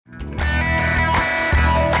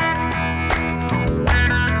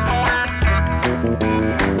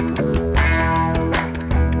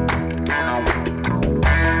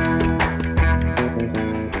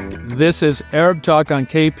This is Arab Talk on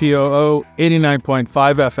KPOO 89.5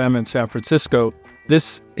 FM in San Francisco.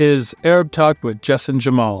 This is Arab Talk with Jess and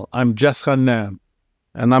Jamal. I'm Jess Khannam.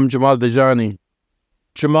 And I'm Jamal Dejani.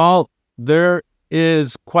 Jamal, there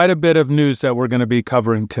is quite a bit of news that we're going to be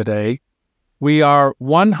covering today. We are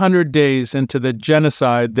 100 days into the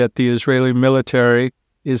genocide that the Israeli military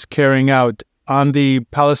is carrying out on the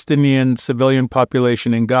Palestinian civilian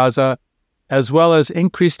population in Gaza, as well as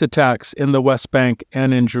increased attacks in the West Bank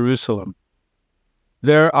and in Jerusalem.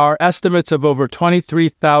 There are estimates of over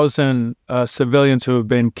 23,000 civilians who have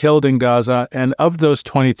been killed in Gaza, and of those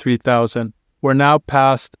 23,000, we're now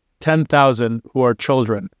past 10,000 who are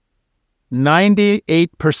children.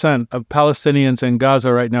 98% of Palestinians in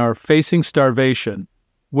Gaza right now are facing starvation,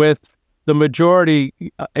 with the majority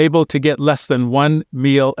able to get less than one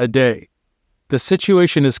meal a day. The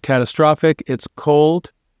situation is catastrophic. It's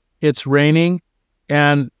cold. It's raining,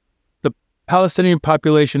 and the Palestinian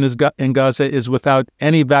population in Gaza is without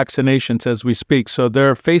any vaccinations as we speak. So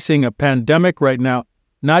they're facing a pandemic right now,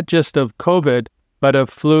 not just of COVID, but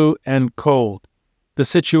of flu and cold. The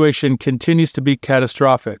situation continues to be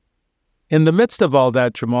catastrophic. In the midst of all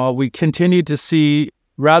that, Jamal, we continue to see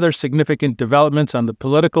rather significant developments on the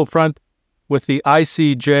political front, with the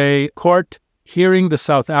ICJ court hearing the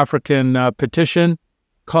South African petition,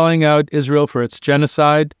 calling out Israel for its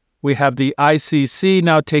genocide. We have the ICC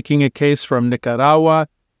now taking a case from Nicaragua,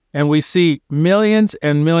 and we see millions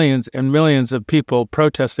and millions and millions of people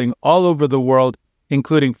protesting all over the world,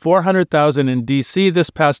 including 400,000 in D.C.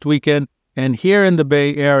 this past weekend, and here in the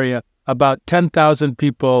Bay Area, about 10,000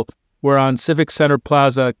 people were on Civic Center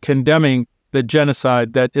Plaza condemning the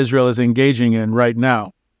genocide that Israel is engaging in right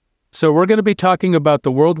now. So we're going to be talking about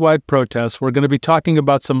the worldwide protests. We're going to be talking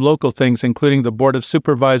about some local things, including the Board of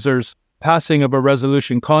Supervisors passing of a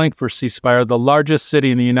resolution calling for ceasefire, the largest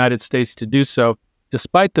city in the United States to do so,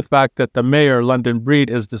 despite the fact that the mayor, London Breed,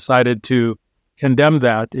 has decided to condemn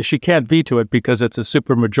that. She can't veto it because it's a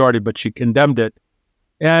supermajority, but she condemned it.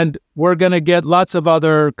 And we're going to get lots of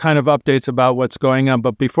other kind of updates about what's going on.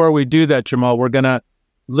 But before we do that, Jamal, we're going to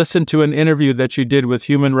listen to an interview that you did with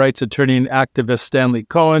human rights attorney and activist Stanley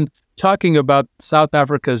Cohen, talking about South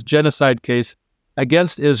Africa's genocide case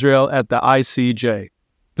against Israel at the ICJ.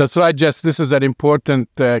 That's right, Jess. This is an important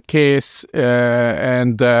case,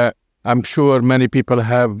 and I'm sure many people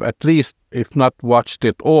have at least, if not watched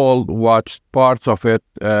it all, watched parts of it,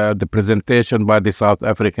 the presentation by the South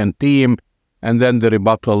African team, and then the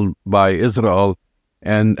rebuttal by Israel.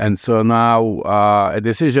 And so now a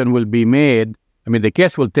decision will be made. I mean, the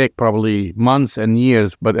case will take probably months and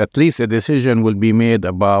years, but at least a decision will be made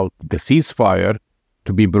about the ceasefire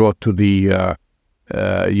to be brought to the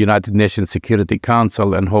United Nations Security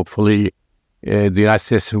Council, and hopefully the United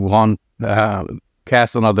States won't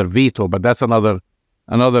cast another veto, but that's another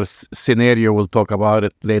scenario. We'll talk about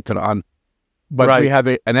it later on. But right. We have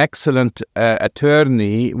an excellent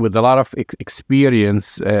attorney with a lot of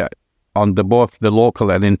experience on both the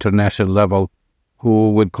local and international level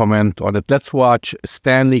who would comment on it. Let's watch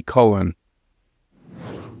Stanley Cohen.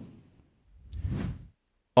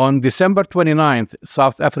 On December 29th,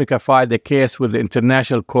 South Africa filed a case with the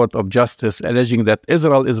International Court of Justice alleging that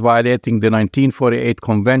Israel is violating the 1948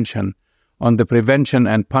 Convention on the Prevention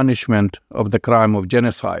and Punishment of the Crime of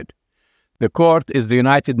Genocide. The court is the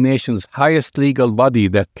United Nations' highest legal body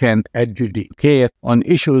that can adjudicate on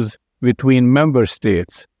issues between member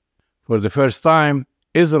states. For the first time,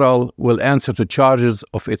 Israel will answer to charges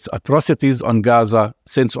of its atrocities on Gaza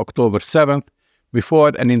since October 7th,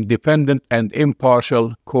 before an independent and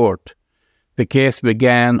impartial court. The case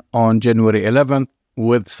began on January 11th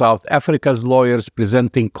with South Africa's lawyers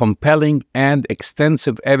presenting compelling and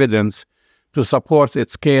extensive evidence to support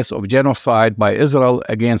its case of genocide by Israel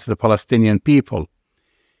against the Palestinian people.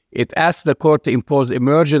 It asked the court to impose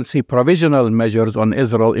emergency provisional measures on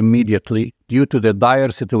Israel immediately due to the dire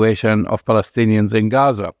situation of Palestinians in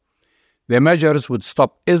Gaza. The measures would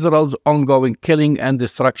stop Israel's ongoing killing and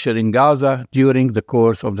destruction in Gaza during the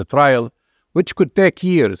course of the trial, which could take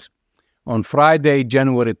years. On Friday,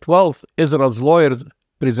 January 12th, Israel's lawyers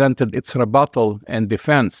presented its rebuttal and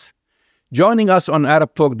defense. Joining us on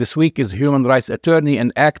Arab Talk this week is human rights attorney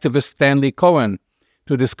and activist Stanley Cohen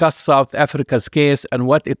to discuss South Africa's case and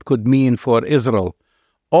what it could mean for Israel.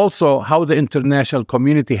 Also, how the international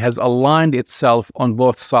community has aligned itself on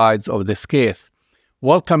both sides of this case.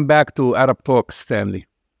 Welcome back to Arab Talk, Stanley.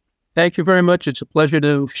 Thank you very much. It's a pleasure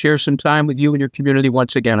to share some time with you and your community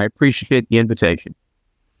once again. I appreciate the invitation.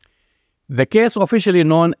 The case, officially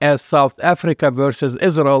known as South Africa versus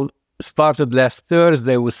Israel, started last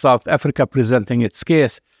Thursday with South Africa presenting its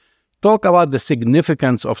case. talk about the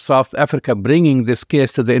significance of South Africa bringing this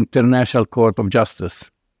case to the International Court of Justice.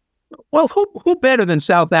 Well, who better than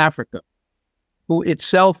South Africa, who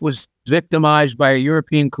itself was victimized by a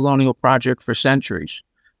European colonial project for centuries,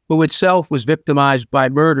 who itself was victimized by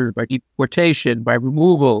murder, by deportation, by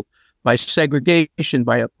removal, by segregation,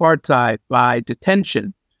 by apartheid, by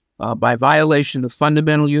detention, by violation of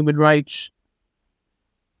fundamental human rights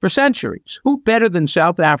for centuries. Who better than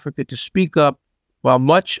South Africa to speak up while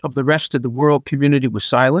much of the rest of the world community was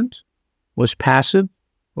silent, was passive,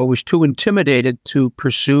 or was too intimidated to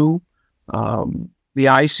pursue the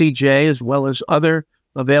ICJ as well as other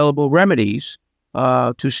available remedies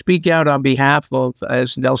to speak out on behalf of,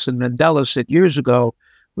 as Nelson Mandela said years ago,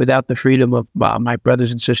 without the freedom of my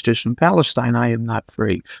brothers and sisters from Palestine, I am not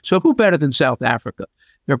free. So who better than South Africa?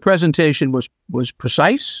 Their presentation was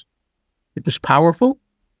precise, it was powerful,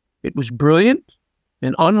 it was brilliant,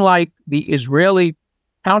 and unlike the Israeli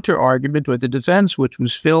counter-argument or the defense, which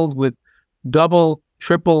was filled with double,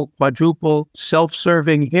 triple, quadruple,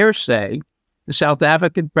 self-serving hearsay, the South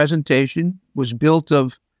African presentation was built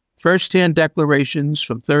of first-hand declarations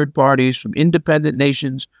from third parties, from independent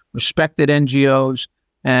nations, respected NGOs,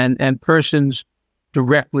 and persons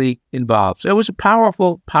directly involved. So it was a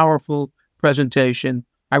powerful, powerful presentation.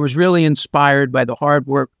 I was really inspired by the hard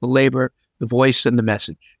work, the labor, the voice, and the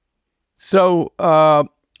message. So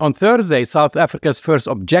on Thursday, South Africa's first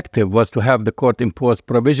objective was to have the court impose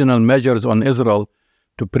provisional measures on Israel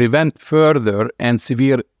to prevent further and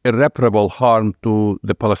severe irreparable harm to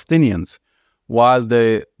the Palestinians, while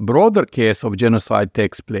the broader case of genocide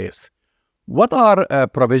takes place. What are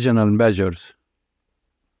provisional measures?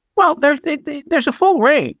 Well, there's a full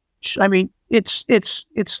range. I mean, its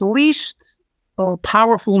least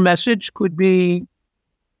powerful message could be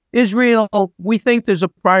Israel. We think there's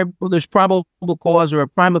probable cause or a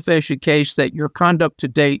prima facie case that your conduct to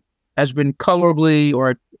date has been colorably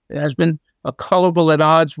or has been colorable at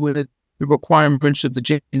odds with the requirements of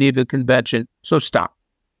the Geneva Convention. So stop.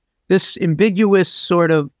 This ambiguous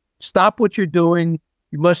sort of stop what you're doing.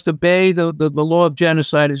 You must obey the law of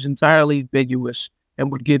genocide is entirely ambiguous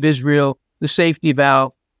and would give Israel the safety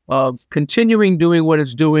valve of continuing doing what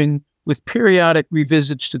it's doing with periodic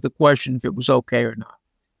revisits to the question if it was okay or not.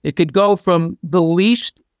 It could go from the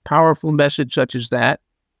least powerful message such as that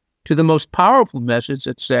to the most powerful message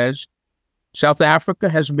that says South Africa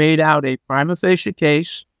has made out a prima facie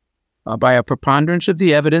case by a preponderance of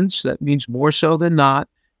the evidence, that means more so than not,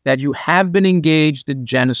 that you have been engaged in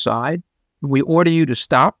genocide. We order you to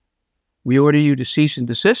stop. We order you to cease and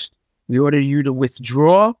desist. We order you to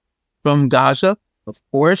withdraw from Gaza. Of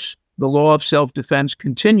course, the law of self-defense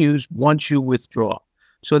continues once you withdraw.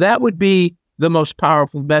 So that would be the most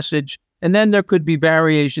powerful message. And then there could be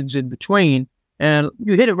variations in between. And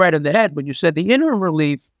you hit it right on the head when you said the interim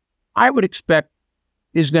relief, I would expect,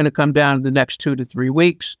 is going to come down in the next 2 to 3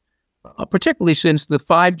 weeks, particularly since the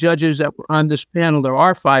 5 judges that were on this panel, there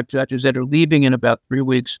are 5 judges that are leaving in about 3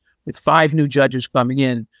 weeks, with 5 new judges coming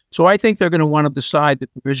in. So I think they're going to want to decide the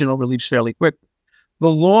provisional reliefs fairly quickly. The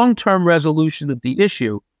long-term resolution of the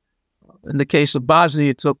issue, in the case of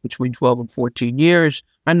Bosnia, it took between 12 and 14 years.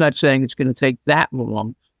 I'm not saying it's going to take that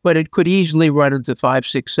long, but it could easily run into 5,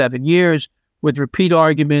 6, 7 years with repeat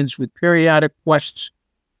arguments, with periodic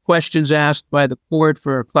questions asked by the court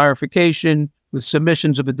for clarification, with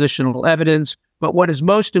submissions of additional evidence. But what is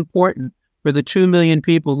most important for the 2 million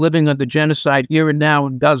people living under genocide here and now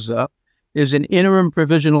in Gaza is an interim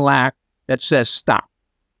provisional act that says stop.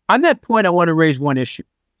 On that point, I want to raise one issue.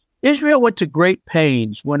 Israel went to great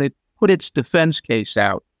pains when it put its defense case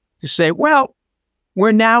out to say, well,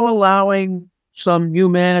 we're now allowing some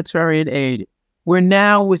humanitarian aid. We're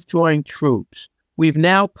now withdrawing troops. We've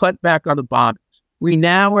now cut back on the bombings. We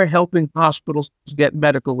now are helping hospitals get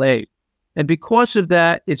medical aid. And because of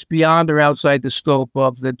that, it's beyond or outside the scope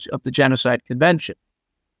of the Genocide Convention.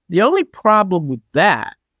 The only problem with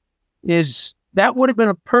that is that would have been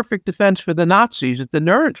a perfect defense for the Nazis at the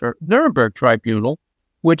Nuremberg Tribunal,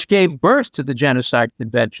 which gave birth to the Genocide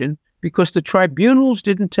Convention, because the tribunals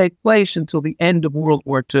didn't take place until the end of World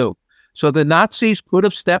War II. So the Nazis could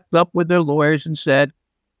have stepped up with their lawyers and said,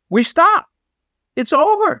 we stop. It's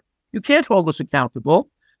over. You can't hold us accountable.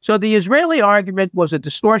 So the Israeli argument was a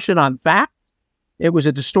distortion on fact. It was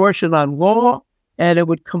a distortion on law, and it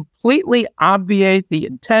would completely obviate the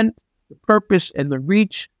intent, the purpose, and the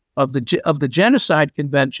reach of the Genocide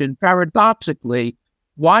Convention. Paradoxically,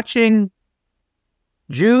 watching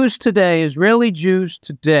Jews today, Israeli Jews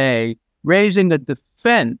today, raising a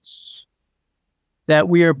defense that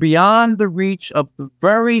we are beyond the reach of the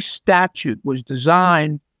very statute was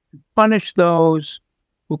designed to punish those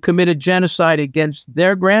who committed genocide against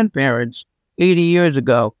their grandparents 80 years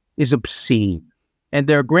ago is obscene. And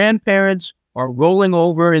their grandparents are rolling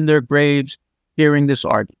over in their graves hearing this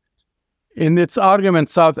argument. In its argument,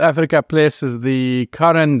 South Africa places the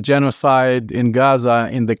current genocide in Gaza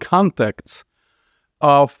in the context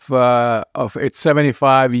of its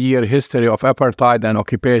 75-year history of apartheid and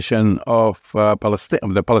occupation of the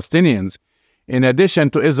Palestinians, in addition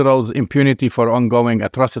to Israel's impunity for ongoing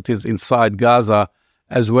atrocities inside Gaza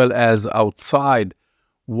as well as outside.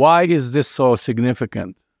 Why is this so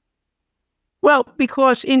significant? Well,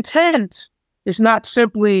 because intent is not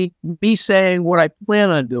simply me saying what I plan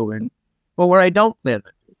on doing or what I don't plan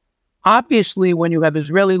on doing. Obviously, when you have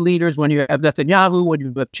Israeli leaders, when you have Netanyahu, when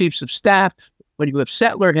you have chiefs of staff, when you have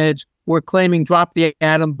settler heads who are claiming drop the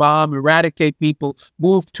atom bomb, eradicate people,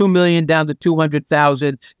 move 2 million down to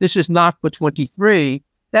 200,000, this is Nakba 23,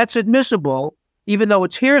 that's admissible, even though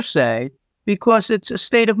it's hearsay, because it's a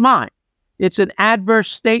state of mind. It's an adverse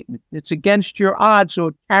statement. It's against your odds, so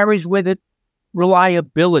it carries with it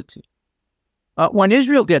reliability. When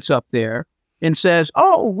Israel gets up there and says,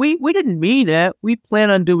 oh, we didn't mean it, we plan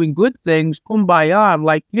on doing good things, kumbaya,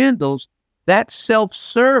 like candles, that's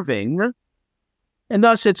self-serving, and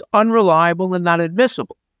thus it's unreliable and not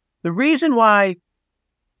admissible. The reason why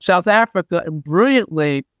South Africa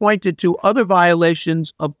brilliantly pointed to other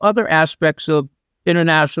violations of other aspects of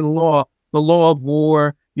international law, the law of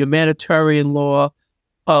war, humanitarian law,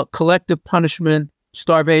 collective punishment,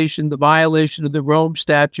 starvation, the violation of the Rome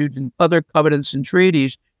Statute and other covenants and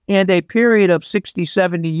treaties, and a period of 60,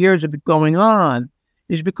 70 years of it going on,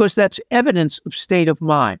 is because that's evidence of state of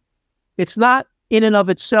mind. It's not in and of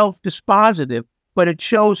itself dispositive, but it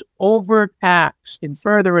shows overt acts in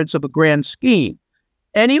furtherance of a grand scheme.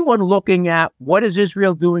 Anyone looking at what is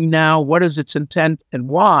Israel doing now, what is its intent, and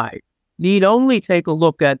why, need only take a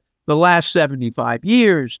look at the last 75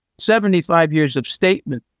 years of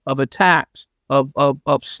statement, of attacks,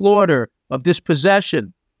 of slaughter, of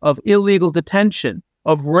dispossession, of illegal detention,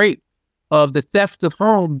 of rape, of the theft of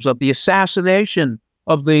homes, of the assassination,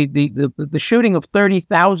 of the shooting of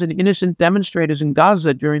 30,000 innocent demonstrators in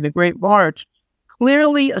Gaza during the Great March,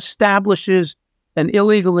 clearly establishes an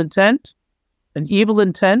illegal intent, an evil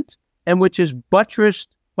intent, and which is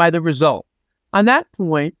buttressed by the result. On that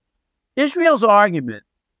point, Israel's argument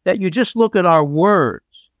that you just look at our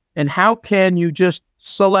words and how can you just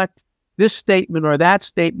select this statement or that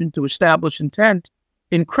statement to establish intent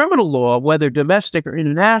in criminal law, whether domestic or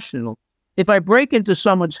international, if I break into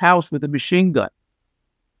someone's house with a machine gun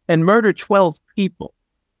and murder 12 people,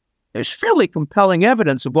 there's fairly compelling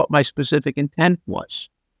evidence of what my specific intent was.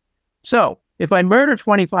 So if I murder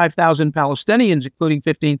 25,000 Palestinians, including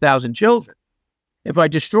 15,000 children, if I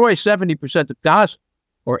destroy 70% of Gaza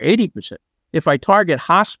or 80%, if I target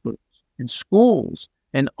hospitals and schools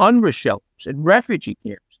and UNRWA shelters and refugee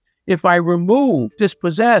camps, if I remove,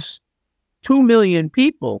 dispossess 2 million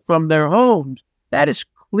people from their homes, that is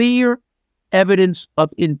clear evidence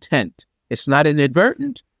of intent. It's not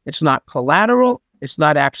inadvertent. It's not collateral. It's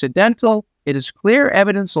not accidental. It is clear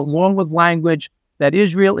evidence, along with language, that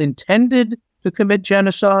Israel intended to commit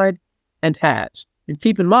genocide and has. And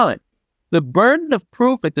keep in mind, the burden of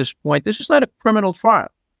proof at this point, this is not a criminal trial.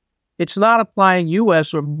 It's not applying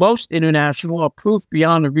U.S. or most international law proof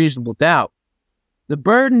beyond a reasonable doubt. The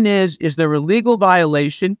burden is there a legal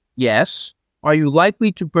violation? Yes. Are you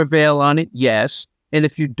likely to prevail on it? Yes. And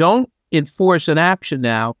if you don't enforce an action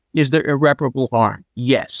now, is there irreparable harm?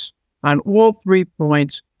 Yes. On all 3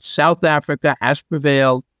 points, South Africa has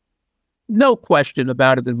prevailed. No question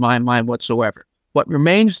about it in my mind whatsoever. What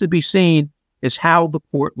remains to be seen is how the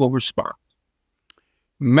court will respond.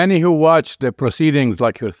 Many who watched the proceedings,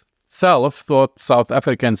 like yourself, thought South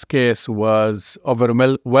Africa's case was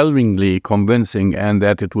overwhelmingly convincing and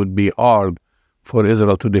that it would be hard for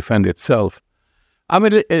Israel to defend itself. I'm a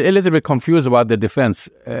little bit confused about the defense,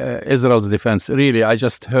 Israel's defense. Really, I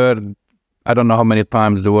just heard, I don't know how many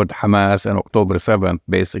times, the word Hamas and October 7th,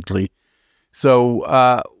 basically. So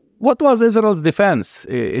what was Israel's defense,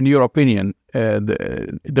 in your opinion,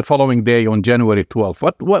 the following day on January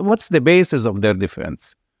 12th? What's the basis of their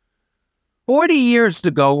defense? 43 years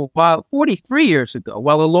ago,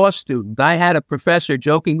 while a law student, I had a professor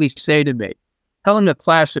jokingly say to me, telling a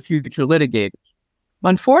class of future litigators,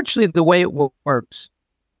 unfortunately, the way it works,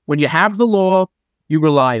 when you have the law, you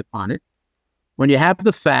rely upon it. When you have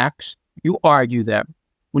the facts, you argue them.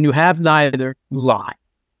 When you have neither, you lie.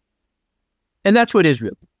 And that's what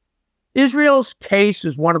Israel did. Israel's case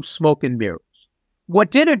is one of smoke and mirrors.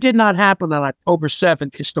 What did or did not happen on October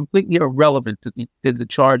 7th is completely irrelevant to the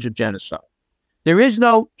charge of genocide. There is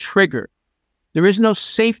no trigger There is no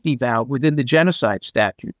safety valve within the genocide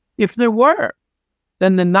statute. If there were,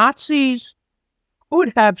 then the Nazis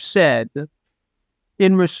could have said,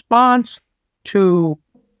 in response to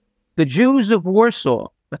the Jews of Warsaw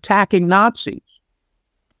attacking Nazis,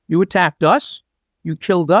 you attacked us, you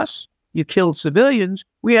killed civilians,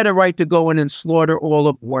 we had a right to go in and slaughter all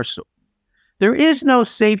of Warsaw. There is no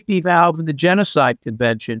safety valve in the Genocide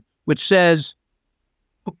Convention which says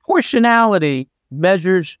proportionality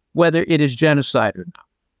measures whether it is genocide or not.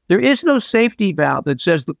 There is no safety valve that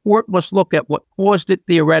says the court must look at what caused it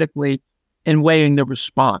theoretically in weighing the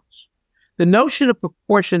response. The notion of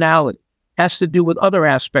proportionality has to do with other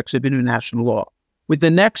aspects of international law, with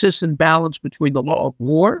the nexus and balance between the law of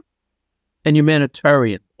war and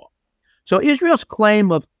humanitarian law. So Israel's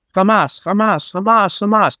claim of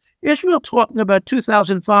Hamas, Israel talking about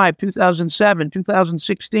 2005, 2007,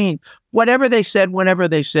 2016, whatever they said, whenever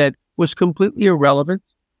they said, was completely irrelevant,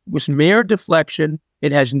 was mere deflection.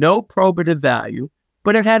 It has no probative value,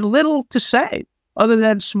 but it had little to say other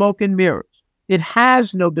than smoke and mirrors. It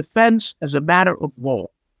has no defense as a matter of law.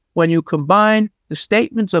 When you combine the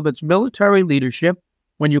statements of its military leadership,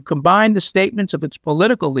 when you combine the statements of its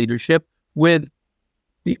political leadership with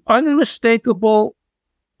the unmistakable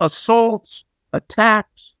assaults,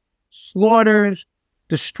 attacks, slaughters,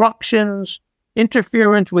 destructions,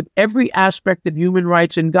 interference with every aspect of human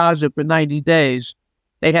rights in Gaza for 90 days,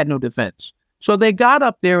 they had no defense. So they got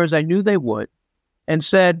up there, as I knew they would, and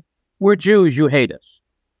said, we're Jews, you hate us.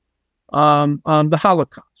 The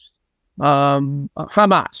Holocaust,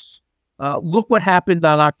 Hamas, look what happened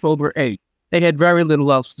on October 8th. They had very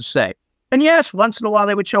little else to say. And yes, once in a while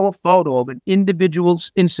they would show a photo of an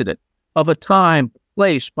individual's incident, of a time,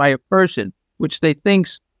 place by a person, which they think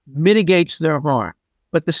mitigates their harm.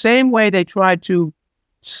 But the same way they tried to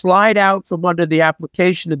slide out from under the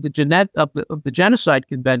application of the Genocide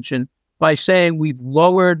Convention by saying we've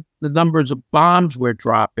lowered the numbers of bombs we're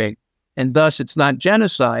dropping, and thus it's not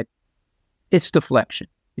genocide, it's deflection.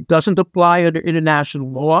 It doesn't apply under international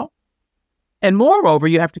law. And moreover,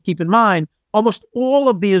 you have to keep in mind, almost all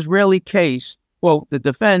of the Israeli case, quote, the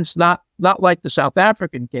defense, not like the South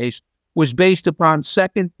African case, was based upon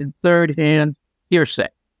second and third hand hearsay.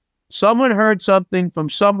 Someone heard something from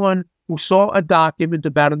someone who saw a document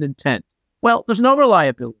about an intent. Well, there's no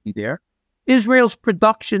reliability there. Israel's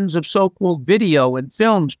productions of so-called video and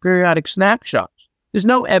films, periodic snapshots, there's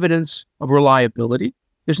no evidence of reliability.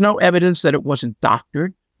 There's no evidence that it wasn't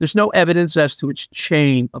doctored. There's no evidence as to its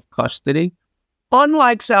chain of custody.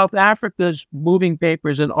 Unlike South Africa's moving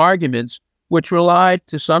papers and arguments, which relied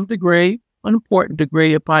to some degree, an important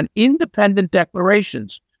degree, upon independent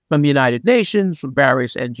declarations from the United Nations, from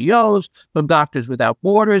various NGOs, from Doctors Without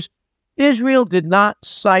Borders, Israel did not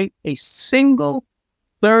cite a single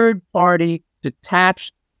third-party,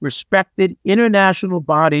 detached, respected international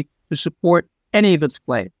body to support any of its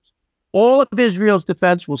claims. All of Israel's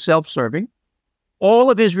defense was self-serving.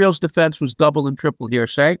 All of Israel's defense was double and triple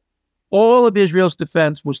hearsay. All of Israel's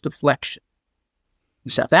defense was deflection.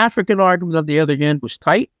 The South African argument, on the other hand, was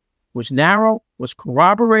tight, was narrow, was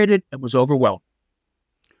corroborated, and was overwhelming.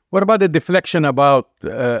 What about the deflection about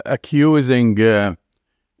accusing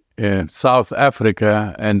South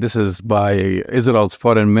Africa, and this is by Israel's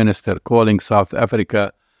foreign minister, calling South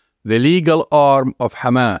Africa the legal arm of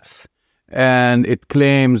Hamas, and it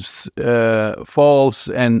claims false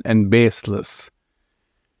and baseless.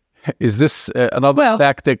 Is this another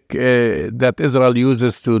tactic that Israel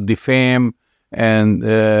uses to defame and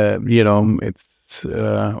its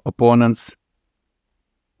opponents?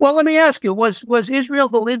 Well, let me ask you, was Israel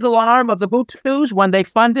the legal arm of the Hutus when they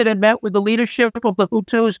funded and met with the leadership of the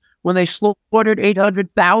Hutus when they slaughtered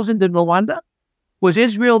 800,000 in Rwanda? Was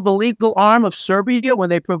Israel the legal arm of Serbia when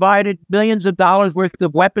they provided millions of dollars worth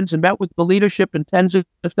of weapons and met with the leadership and tens of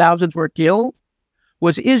thousands were killed?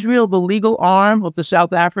 Was Israel the legal arm of the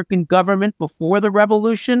South African government before the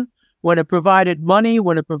revolution when it provided money,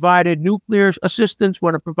 when it provided nuclear assistance,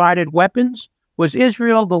 when it provided weapons? Was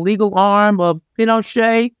Israel the legal arm of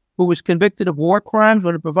Pinochet, who was convicted of war crimes,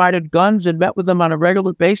 when it provided guns and met with them on a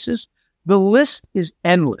regular basis? The list is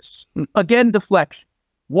endless. Again, deflection.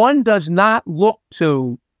 One does not look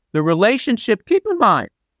to the relationship. Keep in mind,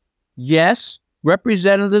 yes,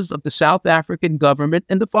 representatives of the South African government,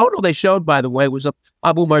 and the photo they showed, by the way, was of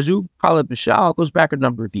Abu Marzouk Khalid Mashal, goes back a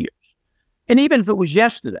number of years. And even if it was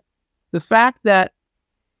yesterday, the fact that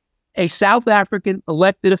a South African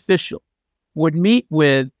elected official would meet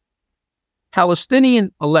with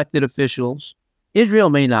Palestinian elected officials, Israel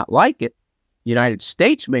may not like it, the United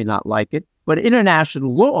States may not like it, but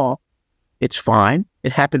international law, it's fine.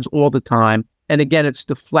 It happens all the time. And again, it's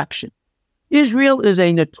deflection. Israel is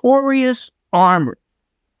a notorious armor.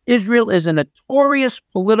 Israel is a notorious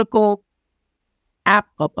political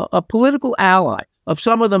ally of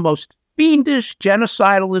some of the most fiendish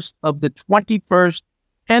genocidalists of the 21st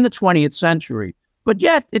and the 20th century. But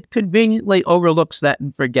yet it conveniently overlooks that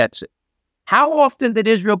and forgets it. How often did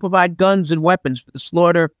Israel provide guns and weapons for the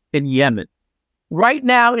slaughter in Yemen? Right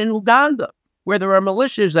now in Uganda, where there are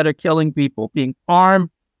militias that are killing people, being armed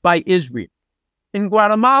by Israel. In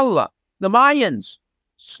Guatemala, the Mayans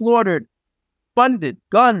slaughtered, funded,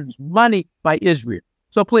 guns, money by Israel.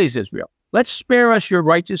 So please, Israel, let's spare us your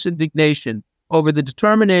righteous indignation over the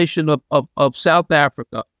determination of South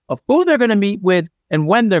Africa, of who they're going to meet with and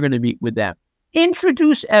when they're going to meet with them.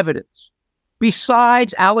 Introduce evidence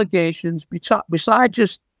besides allegations, besides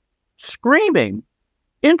just screaming.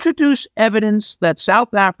 Introduce evidence that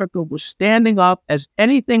South Africa was standing up as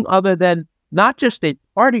anything other than not just a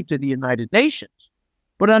party to the United Nations,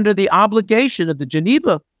 but under the obligation of the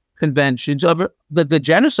Geneva Conventions, of the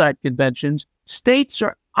Genocide Conventions. States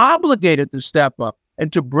are obligated to step up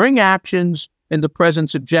and to bring actions in the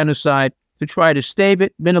presence of genocide to try to stave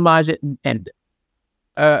it, minimize it, and end it.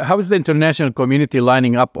 How is the international community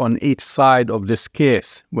lining up on each side of this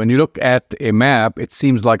case? When you look at a map, it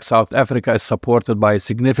seems like South Africa is supported by a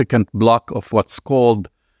significant bloc of what's called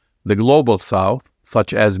the Global South,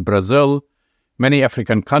 such as Brazil, many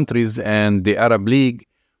African countries, and the Arab League,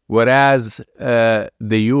 whereas the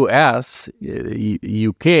US,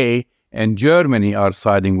 UK, and Germany are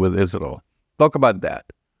siding with Israel. Talk about that.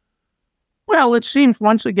 Well, it seems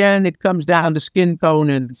once again it comes down to skin tone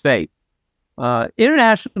and faith.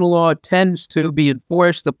 International law tends to be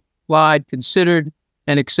enforced, applied, considered,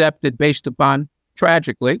 and accepted based upon,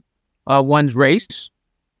 tragically, one's race,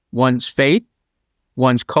 one's faith,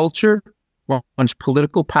 one's culture, one's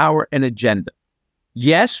political power and agenda.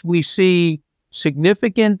 Yes, we see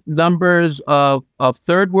significant numbers of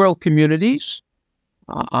third world communities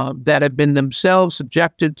that have been themselves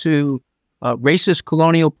subjected to racist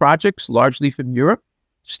colonial projects, largely from Europe,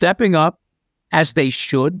 stepping up as they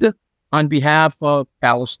should on behalf of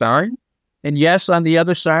Palestine. And yes, on the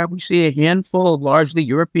other side, we see a handful of largely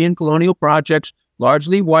European colonial projects,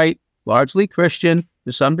 largely white, largely Christian,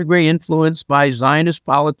 to some degree influenced by Zionist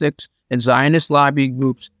politics and Zionist lobbying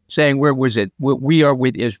groups saying, we are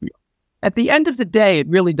with Israel. At the end of the day, it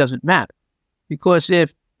really doesn't matter. Because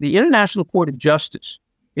if the International Court of Justice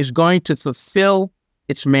is going to fulfill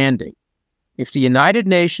its mandate, if the United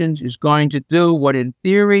Nations is going to do what in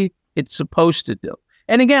theory it's supposed to do.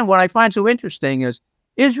 And again, what I find so interesting is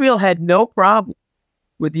Israel had no problem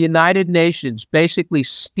with the United Nations basically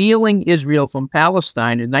stealing Israel from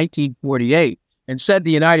Palestine in 1948 and said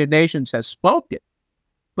the United Nations has spoken.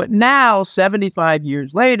 But now, 75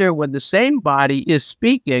 years later, when the same body is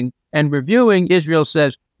speaking and reviewing, Israel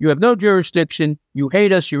says, you have no jurisdiction, you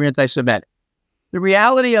hate us, you're anti-Semitic. The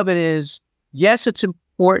reality of it is, yes, it's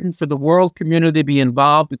important for the world community to be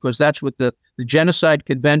involved because that's what the Genocide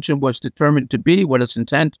Convention was determined to be, what its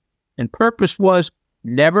intent and purpose was.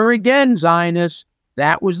 Never again, Zionists.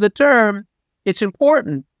 That was the term. It's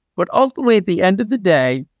important. But ultimately, at the end of the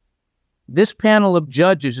day, this panel of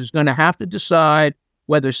judges is going to have to decide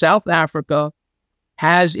whether South Africa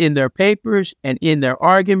has in their papers and in their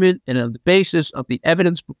argument and on the basis of the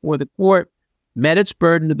evidence before the court met its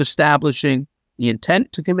burden of establishing the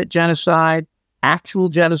intent to commit genocide, actual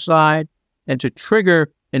genocide, and to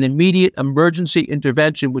trigger an immediate emergency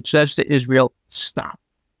intervention which says to Israel, stop.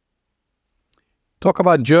 Talk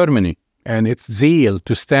about Germany and its zeal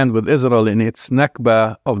to stand with Israel in its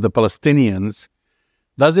Nakba of the Palestinians.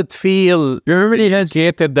 Does it feel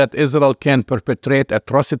indicated that Israel can perpetrate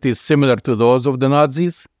atrocities similar to those of the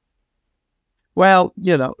Nazis? Well,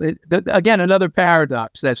 again, another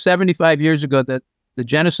paradox that 75 years ago that the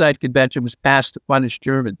Genocide Convention was passed to punish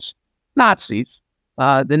Germans, Nazis,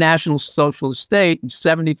 the National Socialist State, and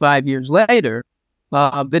 75 years later,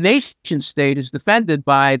 the nation state is defended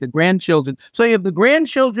by the grandchildren. So you have the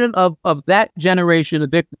grandchildren of that generation of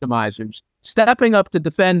victimizers stepping up to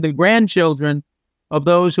defend the grandchildren of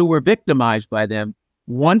those who were victimized by them.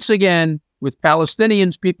 Once again, with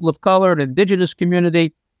Palestinians, people of color, and indigenous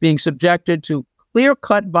community being subjected to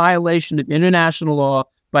clear-cut violation of international law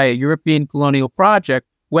by a European colonial project,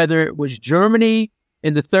 whether it was Germany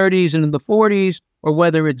in the 30s and in the 40s, or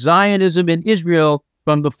whether it's Zionism in Israel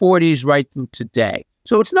from the 40s right through today.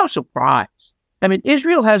 So it's no surprise. I mean,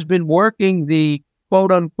 Israel has been working the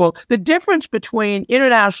quote-unquote, the difference between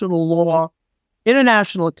international law,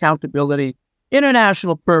 international accountability,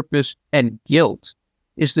 international purpose, and guilt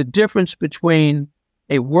is the difference between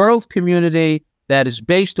a world community that is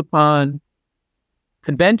based upon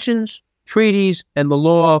conventions, treaties, and the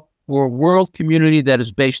law for a world community that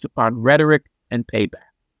is based upon rhetoric and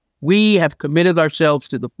payback. We have committed ourselves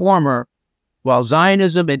to the former, while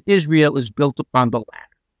Zionism and Israel is built upon the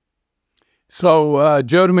latter. So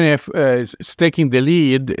Germany is taking the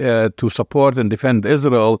lead to support and defend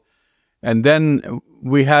Israel. And then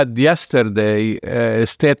we had yesterday a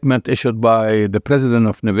statement issued by the president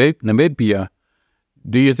of Namibia.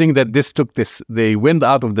 Do you think that this took the wind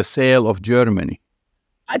out of the sail of Germany?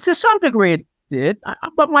 To some degree it did,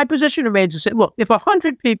 but my position remains the same. Look, if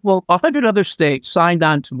 100 people, 100 other states signed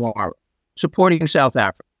on tomorrow supporting South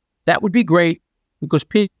Africa, that would be great, because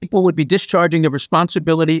people would be discharging their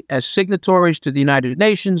responsibility as signatories to the United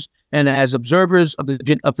Nations and as observers of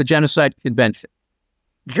the Genocide Convention.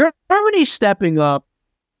 Germany stepping up,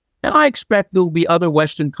 and I expect there will be other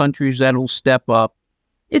Western countries that will step up.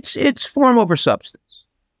 It's form over substance.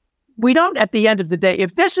 We don't, at the end of the day,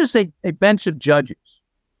 if this is a bench of judges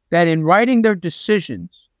that in writing their decisions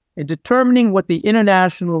and determining what the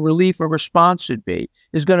international relief or response should be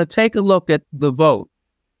is going to take a look at the vote,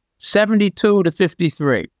 72 to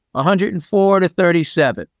 53, 104 to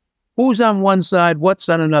 37. Who's on one side? What's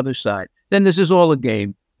on another side? Then this is all a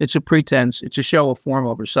game. It's a pretense. It's a show of form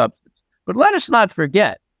over substance. But let us not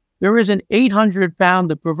forget, there is an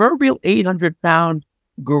 800-pound, the proverbial 800-pound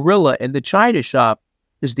gorilla in the China shop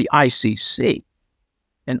is the ICC.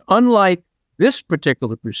 And unlike this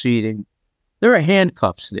particular proceeding, there are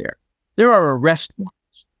handcuffs there. There are arrest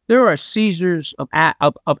warrants. There are seizures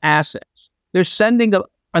of assets. They're sending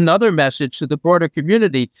another message to the broader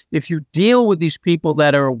community. If you deal with these people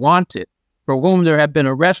that are wanted, for whom there have been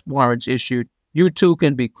arrest warrants issued, you too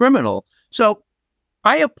can be criminal. So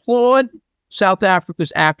I applaud South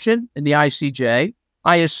Africa's action in the ICJ.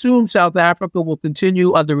 I assume South Africa will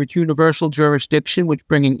continue under its universal jurisdiction, which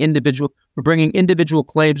bringing individual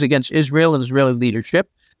claims against Israel and Israeli leadership.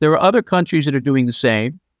 There are other countries that are doing the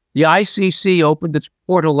same. The ICC opened its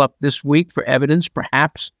portal up this week for evidence.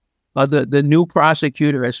 Perhaps the new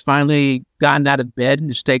prosecutor has finally gotten out of bed and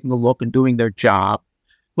is taking a look and doing their job.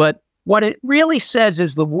 But what it really says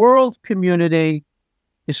is the world community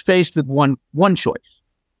is faced with one choice.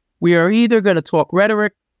 We are either going to talk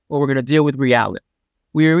rhetoric or we're going to deal with reality.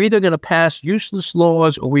 We are either going to pass useless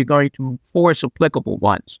laws or we're going to enforce applicable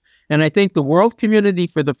ones. And I think the world community,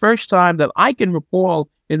 for the first time that I can recall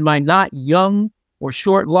in my not young or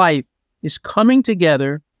short life, is coming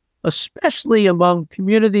together, especially among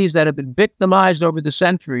communities that have been victimized over the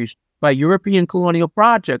centuries by European colonial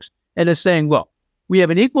projects, and is saying, well, we have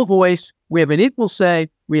an equal voice, we have an equal say,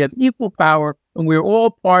 we have equal power, and we're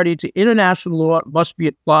all party to international law must be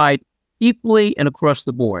applied equally and across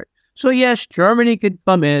the board. So yes, Germany could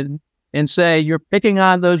come in and say, you're picking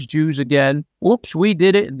on those Jews again. Oops, we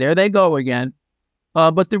did it, and there they go again.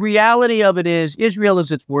 But the reality of it is Israel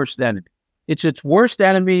is its worst enemy. It's its worst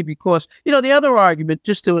enemy because, the other argument,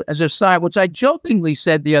 just as a side, which I jokingly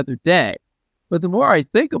said the other day, but the more I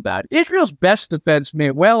think about it, Israel's best defense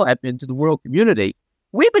may well have been to the world community.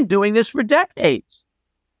 We've been doing this for decades.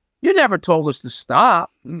 You never told us to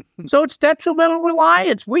stop. So it's detrimental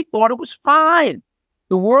reliance. We thought it was fine.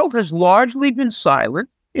 The world has largely been silent,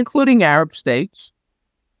 including Arab states,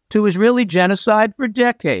 to Israeli genocide for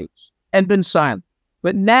decades and been silent.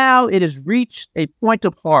 But now it has reached a point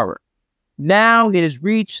of horror. Now it has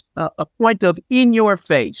reached a point of in your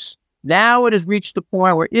face. Now it has reached a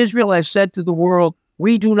point where Israel has said to the world,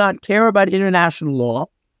 we do not care about international law.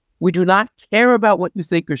 We do not care about what you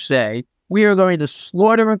think or say. We are going to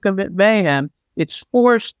slaughter and commit mayhem. It's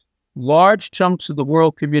forced large chunks of the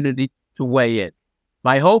world community to weigh in.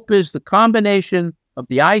 My hope is the combination of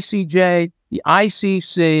the ICJ, the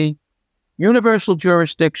ICC, universal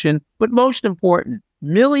jurisdiction, but most important,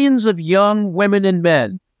 millions of young women and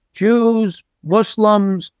men, Jews,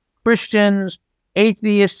 Muslims, Christians,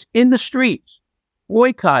 atheists in the streets,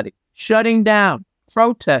 boycotting, shutting down,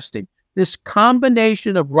 protesting. This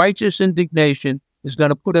combination of righteous indignation is going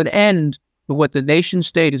to put an end to what the nation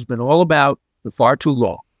state has been all about for far too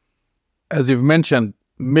long. As you've mentioned,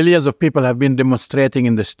 millions of people have been demonstrating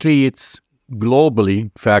in the streets globally.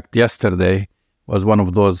 In fact, yesterday was one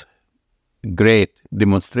of those great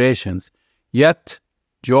demonstrations. Yet,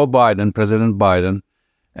 President Biden,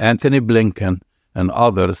 Anthony Blinken, and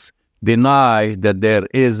others deny that there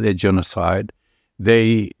is a genocide.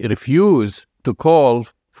 They refuse to call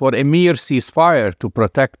for a mere ceasefire to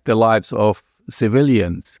protect the lives of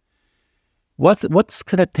civilians. What's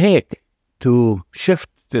going to take to shift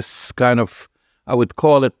this kind of, I would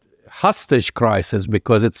call it, hostage crisis,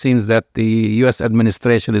 because it seems that the U.S.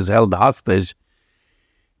 administration is held hostage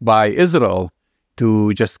by Israel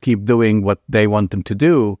to just keep doing what they want them to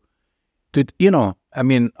do.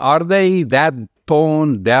 Are they that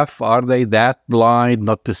stone deaf? Are they that blind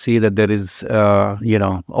not to see that there is,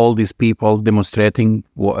 all these people demonstrating,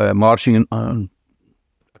 marching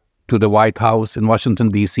to the White House in Washington,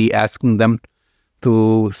 D.C., asking them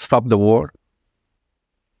to stop the war?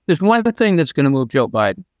 There's one thing that's going to move Joe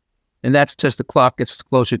Biden, and that's as the clock gets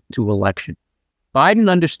closer to election.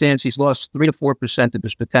 Biden understands he's lost 3 to 4% of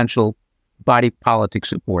his potential body politic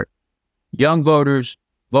support. Young voters,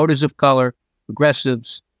 voters of color,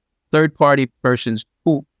 progressives, third-party persons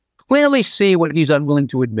who clearly see what he's unwilling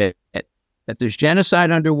to admit, that there's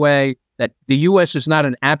genocide underway, that the U.S. is not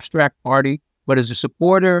an abstract party, but is a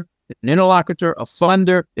supporter, an interlocutor, a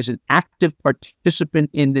funder, is an active participant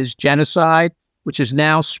in this genocide, which is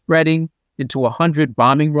now spreading into 100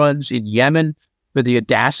 bombing runs in Yemen for the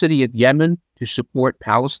audacity of Yemen to support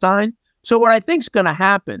Palestine. So what I think is going to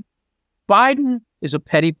happen, Biden is a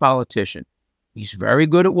petty politician. He's very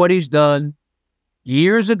good at what he's done.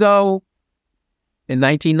 Years ago, in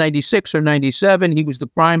 1996 or 97, he was the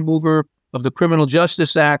prime mover of the Criminal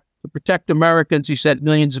Justice Act to protect Americans. He sent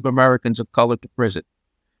millions of Americans of color to prison.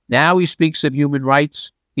 Now he speaks of human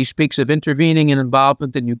rights. He speaks of intervening in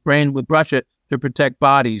involvement in Ukraine with Russia to protect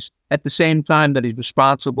bodies at the same time that he's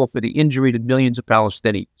responsible for the injury to millions of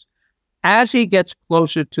Palestinians. As he gets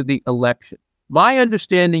closer to the election, my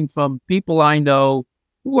understanding from people I know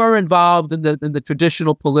who are involved in the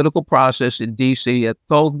traditional political process in D.C. have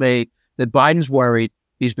told me that Biden's worried.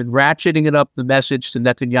 He's been ratcheting it up the message to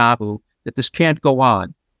Netanyahu that this can't go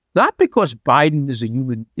on. Not because Biden is a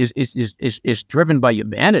human is driven by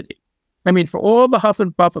humanity. I mean, for all the huff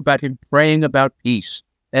and puff about him praying about peace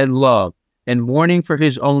and love and mourning for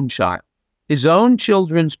his own child, his own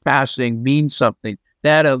children's passing means something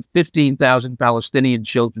that of 15,000 Palestinian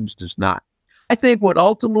children's does not. I think what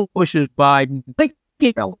ultimately pushes Biden,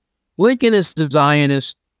 Lincoln is a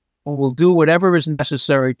Zionist and will do whatever is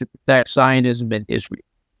necessary to protect Zionism and Israel.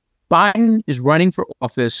 Biden is running for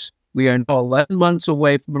office. We are now 11 months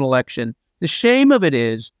away from an election. The shame of it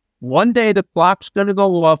is, one day the clock's going to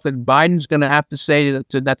go off and Biden's going to have to say to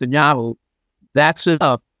Netanyahu, that's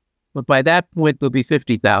enough. But by that point, there'll be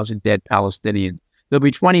 50,000 dead Palestinians. There'll be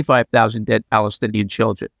 25,000 dead Palestinian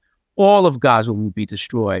children. All of Gaza will be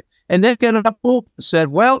destroyed. And they're getting up and said,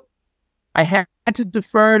 well, I had to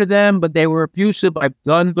defer to them, but they were abusive. I've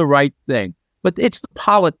done the right thing. But it's the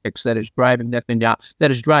politics that is driving Netanyahu,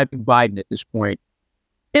 that is driving Biden at this point.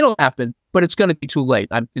 It'll happen, but it's going to be too late.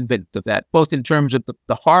 I'm convinced of that, both in terms of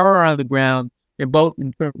the horror on the ground and both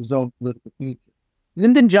in terms of his own political future.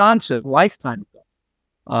 Lyndon Johnson, a lifetime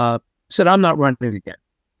ago, said, I'm not running again.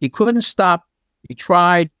 He couldn't stop. He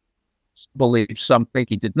tried to believe something.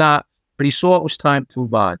 He did not, but he saw it was time to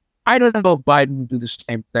move on. I don't know if Biden will do the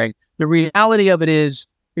same thing. The reality of it is,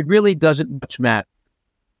 it really doesn't much matter.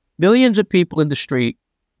 Millions of people in the street,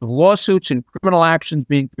 with lawsuits and criminal actions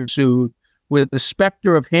being pursued, with the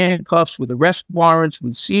specter of handcuffs, with arrest warrants,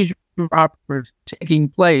 with seizure operations taking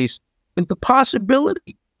place, with the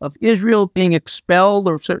possibility of Israel being expelled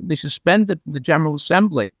or certainly suspended from the General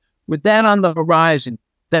Assembly. With that on the horizon,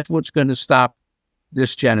 that's what's going to stop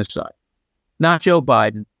this genocide. Not Joe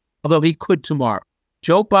Biden, although he could tomorrow.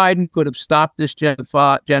 Joe Biden could have stopped this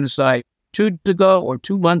genocide 2 years ago or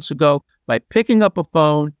 2 months ago by picking up a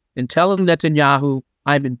phone and telling Netanyahu,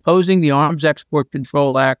 I'm imposing the Arms Export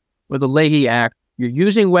Control Act or the Leahy Act. You're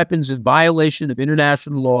using weapons in violation of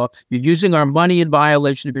international law. You're using our money in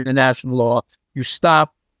violation of international law. You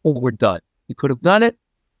stop or we're done. He could have done it.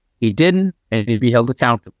 He didn't, and he'd be held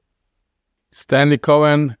accountable. Stanley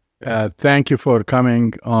Cohen, thank you for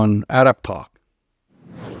coming on Arab Talk.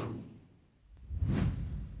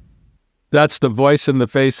 That's the voice in the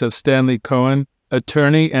face of Stanley Cohen,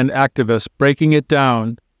 attorney and activist, breaking it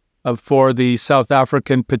down for the South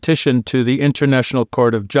African petition to the International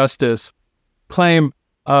Court of Justice, claim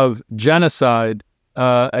of genocide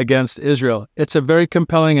against Israel. It's a very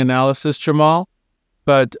compelling analysis, Jamal,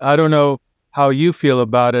 but I don't know how you feel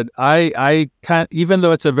about it. I can't, even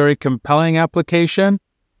though it's a very compelling application,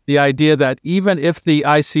 the idea that even if the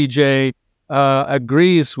ICJ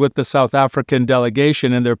agrees with the South African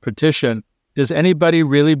delegation in their petition, does anybody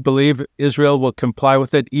really believe Israel will comply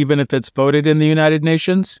with it, even if it's voted in the United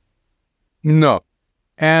Nations? No.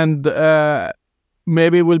 And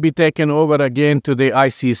maybe it will be taken over again to the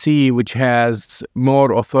ICC, which has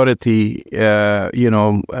more authority. The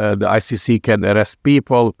ICC can arrest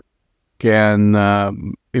people, can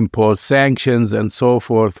impose sanctions and so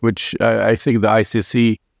forth, which I think the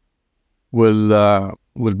ICC will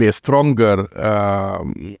be a stronger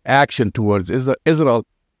action towards Israel.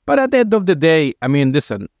 But at the end of the day, I mean,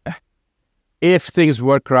 listen, if things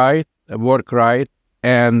work right,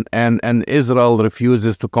 and Israel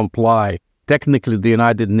refuses to comply technically the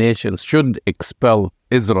United Nations should expel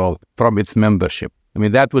Israel from its membership. I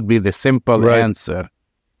mean, that would be the simple answer.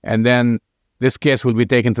 And then this case will be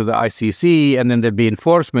taken to the ICC, and then there'll be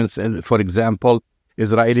enforcements. And for example,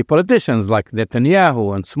 Israeli politicians like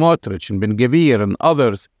Netanyahu and Smotrich and Ben-Gvir and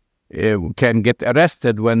others can get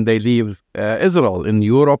arrested when they leave Israel in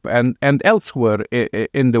Europe and elsewhere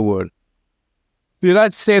in the world. The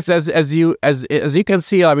United States, as you can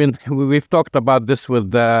see, I mean, we've talked about this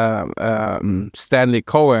with Stanley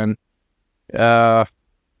Cohen.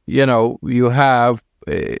 You have,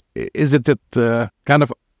 isn't it kind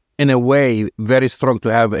of, in a way, very strong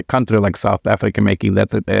to have a country like South Africa making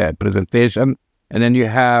that presentation, and then you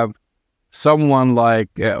have someone like,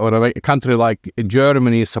 or a country like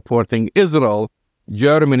Germany supporting Israel,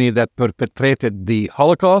 Germany that perpetrated the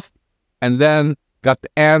Holocaust, and then got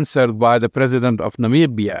answered by the president of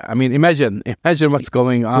Namibia. I mean, imagine what's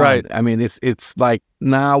going on. Right. I mean, it's like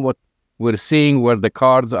now what we're seeing where the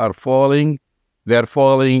cards are falling, they're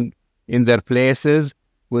falling in their places.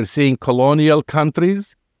 We're seeing colonial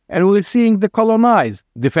countries, and we're seeing the colonized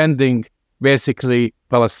defending basically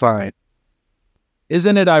Palestine.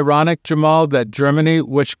 Isn't it ironic, Jamal, that Germany,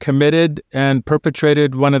 which committed and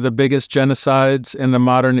perpetrated one of the biggest genocides in the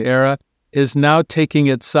modern era, is now taking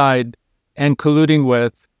its side and colluding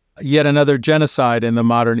with yet another genocide in the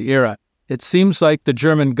modern era? It seems like the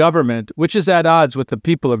German government, which is at odds with the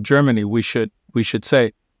people of Germany, we should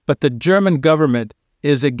say, but the German government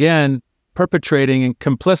is again perpetrating and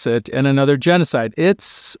complicit in another genocide.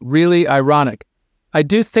 It's really ironic. I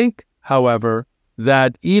do think, however,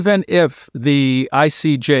 that even if the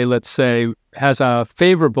ICJ, let's say, has a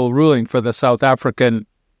favorable ruling for the South African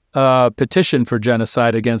petition for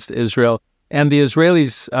genocide against Israel, and the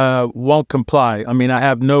Israelis won't comply. I mean, I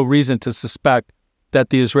have no reason to suspect that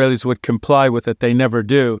the Israelis would comply with it. They never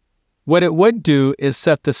do. What it would do is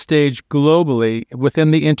set the stage globally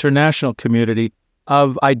within the international community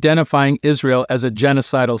of identifying Israel as a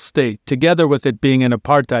genocidal state, together with it being an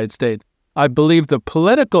apartheid state. I believe the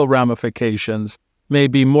political ramifications may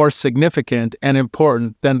be more significant and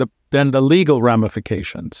important than the legal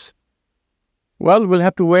ramifications. Well, we'll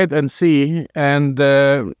have to wait and see, and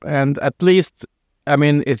at least, I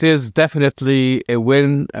mean, it is definitely a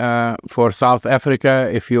win for South Africa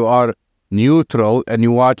if you are neutral and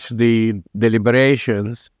you watch the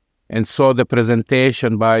deliberations and saw the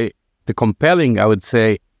presentation by the compelling, I would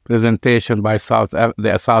say, presentation by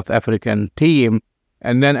the South African team,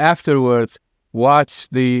 and then afterwards watch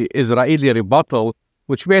the Israeli rebuttal,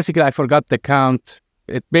 which basically, I forgot the count.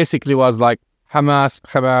 It basically was like Hamas.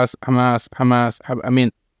 I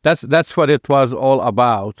mean, that's what it was all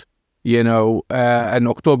about, On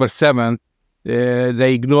October 7th,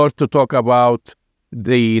 they ignored to talk about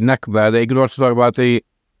the Nakba. They ignored to talk about the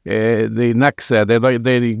Naksa.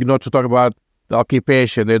 They ignored to talk about the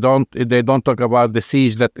occupation. They don't talk about the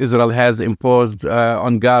siege that Israel has imposed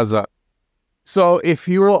on Gaza. So if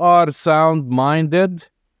you are sound-minded,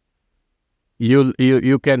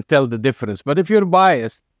 you can tell the difference. But if you're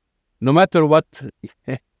biased, no matter what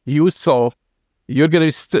you saw, you're going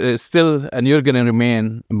to still, and you're going to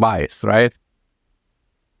remain biased, right?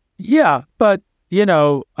 Yeah, but,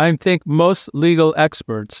 I think most legal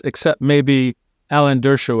experts, except maybe Alan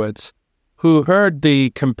Dershowitz, who heard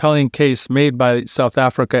the compelling case made by South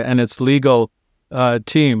Africa and its legal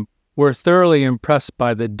team, were thoroughly impressed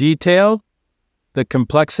by the detail, the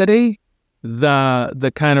complexity,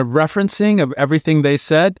 the kind of referencing of everything they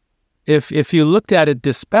said. If you looked at it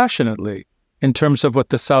dispassionately in terms of what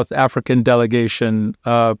the South African delegation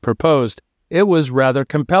proposed, it was rather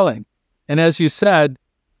compelling. And as you said,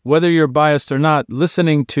 whether you're biased or not,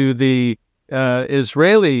 listening to the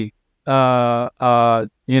Israeli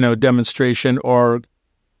demonstration or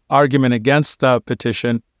argument against the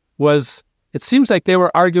petition it seems like they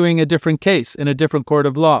were arguing a different case in a different court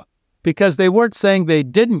of law, because they weren't saying they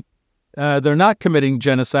didn't. They're not committing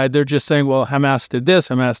genocide. They're just saying, well, Hamas did this,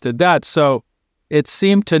 Hamas did that. So it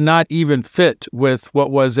seemed to not even fit with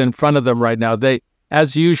what was in front of them right now. They,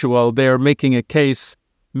 as usual, they are making a case,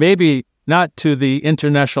 maybe not to the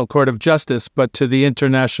International Court of Justice, but to the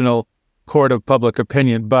International Court of Public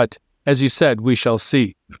Opinion. But as you said, we shall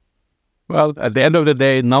see. Well, at the end of the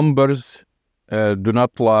day, numbers do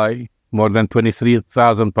not lie. More than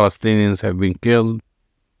 23,000 Palestinians have been killed.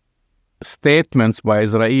 Statements by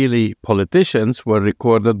Israeli politicians were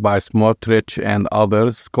recorded by Smotrich and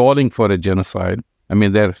others calling for a genocide. I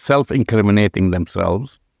mean, they're self-incriminating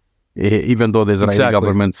themselves, even though the Israeli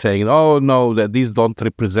government saying, oh, no, that these don't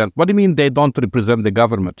represent. What do you mean they don't represent the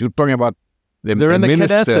government? You're talking about they're in the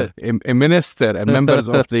minister, a minister and members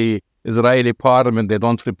of the Israeli parliament. They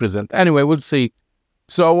don't represent. Anyway, we'll see.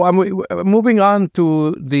 So moving on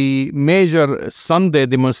to the major Sunday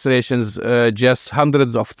demonstrations, just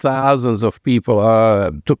hundreds of thousands of people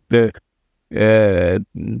took to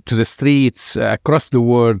the streets across the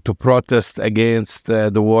world to protest against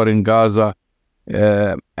the war in Gaza,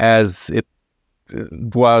 as it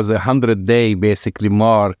was a 100-day basically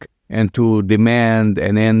mark, and to demand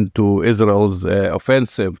an end to Israel's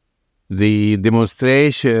offensive. The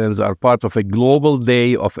demonstrations are part of a global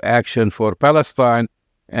day of action for Palestine,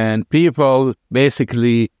 and people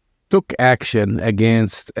basically took action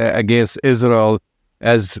against Israel.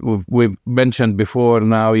 As we've mentioned before,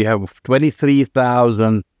 now you have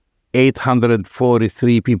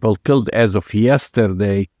 23,843 people killed as of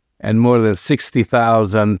yesterday, and more than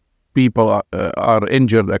 60,000 people are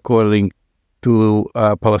injured, according to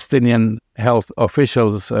Palestinian health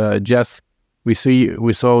officials.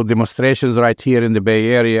 We saw demonstrations right here in the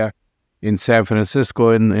Bay Area, in San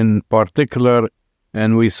Francisco in particular,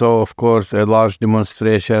 and we saw, of course, a large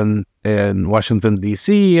demonstration in Washington,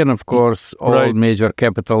 D.C., and, of course, all major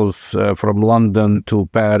capitals from London to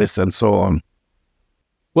Paris and so on.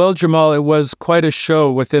 Well, Jamal, it was quite a show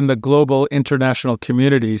within the global international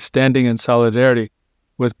community, standing in solidarity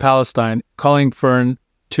with Palestine, calling for an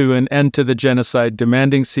end to the genocide,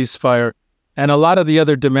 demanding ceasefire. And a lot of the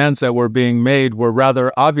other demands that were being made were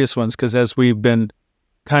rather obvious ones, because as we've been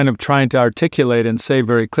kind of trying to articulate and say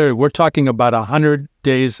very clearly, we're talking about 100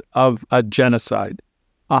 days of a genocide,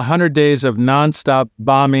 100 days of nonstop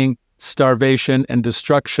bombing, starvation, and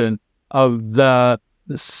destruction of the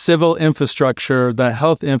civil infrastructure, the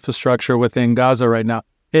health infrastructure within Gaza right now.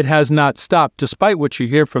 It has not stopped, despite what you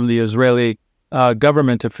hear from the Israeli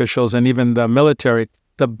government officials and even the military.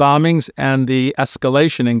 The bombings and the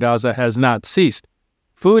escalation in Gaza has not ceased.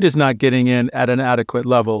 Food is not getting in at an adequate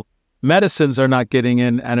level. Medicines are not getting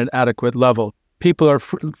in at an adequate level. People are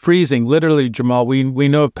freezing. Literally, Jamal, we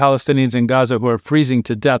know of Palestinians in Gaza who are freezing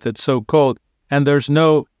to death. It's so cold. And there's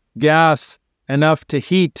no gas enough to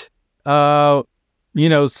heat, people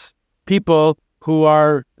who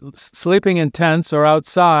are sleeping in tents or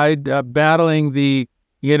outside, battling the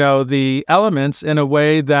elements in a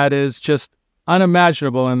way that is just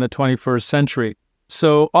unimaginable in the 21st century.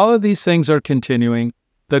 So all of these things are continuing.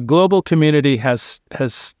 The global community is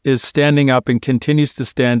standing up and continues to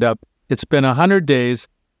stand up. It's been 100 days,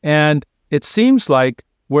 and it seems like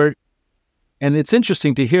and it's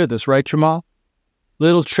interesting to hear this, right, Jamal?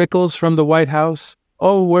 Little trickles from the White House.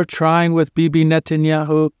 Oh, we're trying with Bibi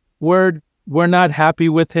Netanyahu. We're not happy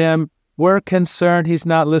with him. We're concerned he's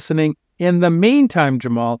not listening. In the meantime,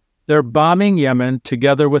 Jamal, they're bombing Yemen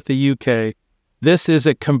together with the UK. This is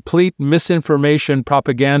a complete misinformation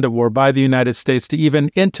propaganda war by the United States to even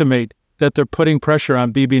intimate that they're putting pressure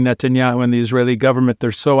on Bibi Netanyahu and the Israeli government.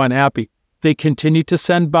 They're so unhappy. They continue to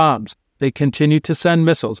send bombs. They continue to send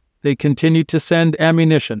missiles. They continue to send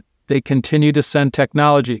ammunition. They continue to send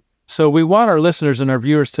technology. So we want our listeners and our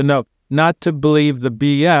viewers to know not to believe the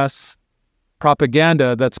BS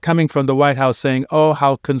propaganda that's coming from the White House saying, oh,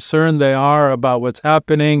 how concerned they are about what's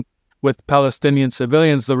happening with Palestinian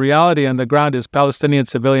civilians. The reality on the ground is Palestinian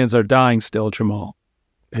civilians are dying still, Jamal.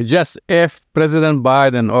 Just if President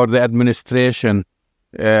Biden or the administration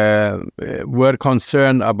were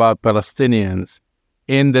concerned about Palestinians,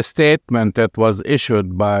 in the statement that was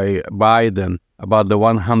issued by Biden about the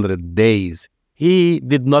 100 days, he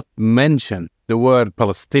did not mention the word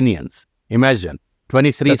Palestinians. Imagine,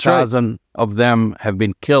 23,000 of them have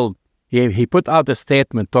been killed. He put out a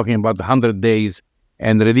statement talking about the 100 days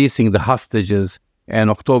and releasing the hostages on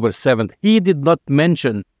October 7th. He did not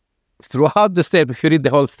mention throughout the statement, if you read the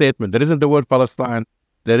whole statement, there isn't the word Palestine.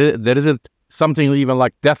 There isn't something even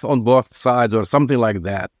like death on both sides or something like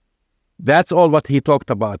that. That's all what he talked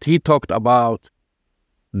about. He talked about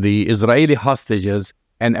the Israeli hostages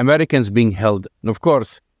and Americans being held. And of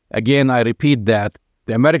course, again, I repeat that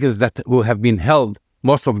the Americans who have been held,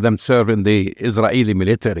 most of them serve in the Israeli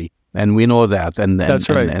military. And we know that. And that's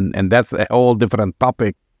right. And that's a whole different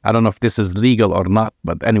topic. I don't know if this is legal or not,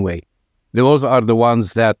 but anyway, those are the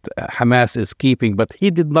ones that Hamas is keeping. But he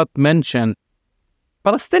did not mention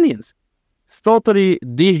Palestinians. It's totally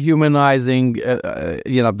dehumanizing,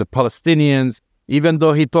 the Palestinians, even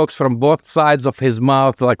though he talks from both sides of his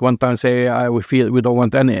mouth. Like one time say, we don't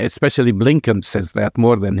want any, especially Blinken says that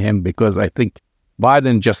more than him, because I think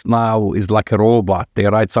Biden just now is like a robot. They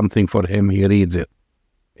write something for him, he reads it.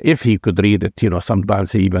 If he could read it,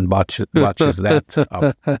 sometimes he even watches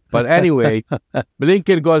that. But anyway,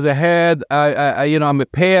 Blinken goes ahead. I'm a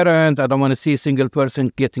parent. I don't want to see a single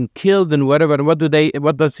person getting killed and whatever. And what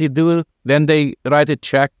does he do? Then they write a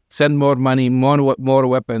check, send more money, more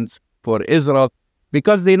weapons for Israel.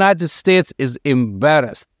 because the United States is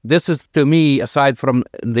embarrassed. This is, to me, aside from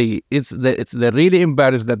it's really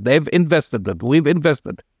embarrassed that we've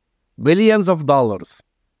invested billions of dollars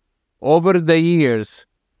over the years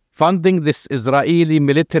funding this Israeli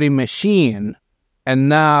military machine, and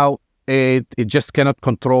now it just cannot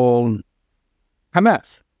control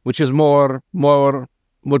Hamas, which is more.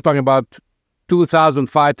 We're talking about 2,000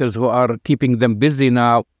 fighters who are keeping them busy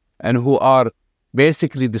now, and who are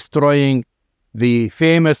basically destroying the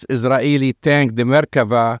famous Israeli tank, the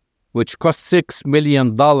Merkava, which cost $6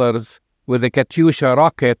 million, with a Katyusha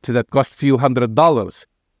rocket that cost a few $100s,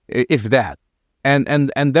 if that.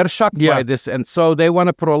 And they're shocked by this, and so they want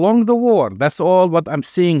to prolong the war. That's all what I'm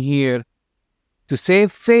seeing here, to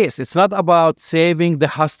save face. It's not about saving the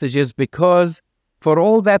hostages, because for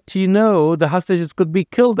all that the hostages could be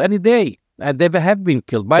killed any day. And they have been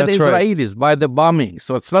killed by the Israelis, by the bombing.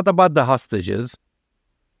 So it's not about the hostages.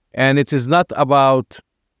 And it is not about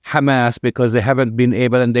Hamas, because they haven't been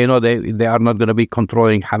able, and they know they are not going to be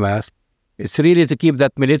controlling Hamas. It's really to keep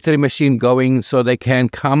that military machine going so they can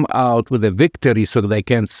come out with a victory, so they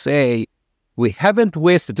can say, we haven't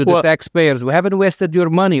wasted, to the taxpayers, we haven't wasted your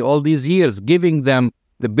money all these years giving them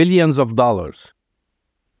the billions of dollars.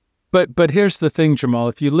 But here's the thing, Jamal.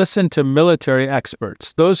 If you listen to military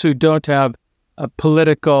experts, those who don't have a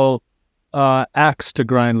political axe to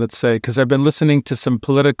grind, let's say, because I've been listening to some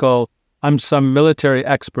military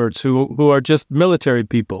experts who are just military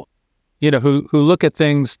people, who look at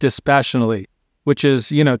things dispassionately, which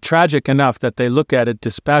is, tragic enough that they look at it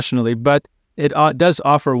dispassionately, but it does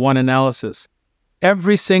offer one analysis.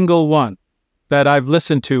 Every single one that I've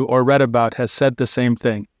listened to or read about has said the same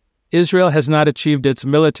thing. Israel has not achieved its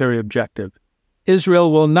military objective. Israel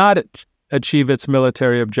will not achieve its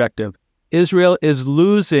military objective. Israel is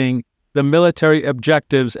losing the military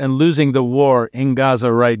objectives and losing the war in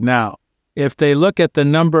Gaza right now. If they look at the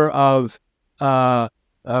number of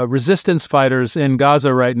resistance fighters in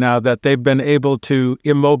Gaza right now that they've been able to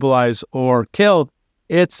immobilize or kill,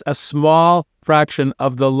 it's a small fraction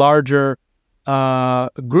of the larger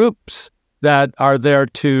groups that are there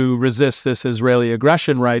to resist this Israeli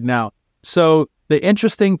aggression right now. So the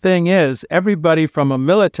interesting thing is, everybody from a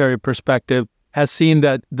military perspective has seen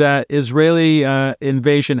that the Israeli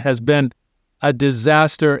invasion has been a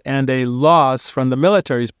disaster and a loss from the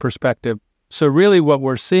military's perspective. So really what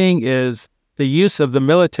we're seeing is the use of the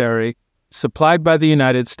military supplied by the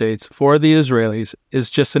United States for the Israelis is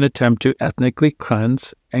just an attempt to ethnically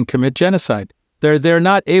cleanse and commit genocide. They're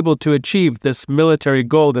not able to achieve this military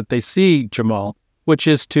goal that they see, Jamal, which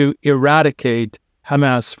is to eradicate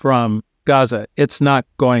Hamas from Gaza. It's not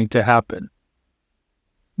going to happen.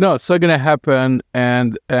 No, it's not going to happen.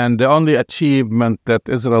 And the only achievement that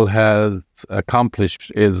Israel has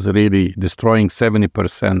accomplished is really destroying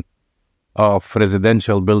 70% of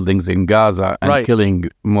residential buildings in Gaza and killing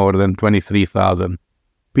more than 23,000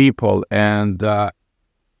 people. And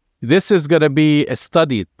this is going to be a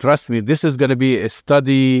study, trust me, this is going to be a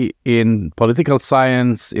study in political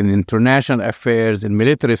science, in international affairs, in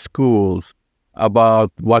military schools,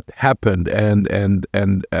 about what happened and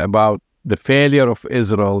about the failure of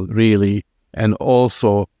Israel, really, and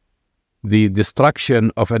also the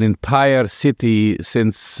destruction of an entire city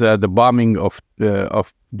since the bombing of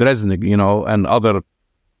Dresden, and other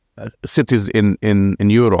cities in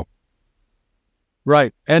Europe.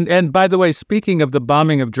 Right. And by the way, speaking of the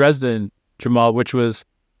bombing of Dresden, Jamal, which was,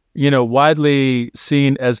 widely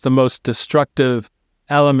seen as the most destructive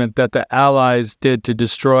element that the Allies did to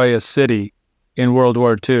destroy a city in World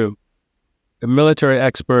War II, the military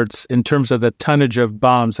experts, in terms of the tonnage of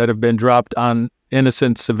bombs that have been dropped on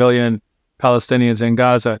innocent civilian Palestinians in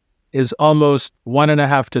Gaza, is almost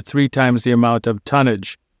 1.5 to 3 times the amount of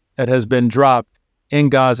tonnage that has been dropped in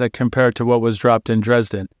Gaza compared to what was dropped in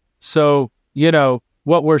Dresden. So,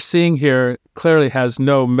 what we're seeing here clearly has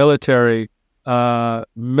no military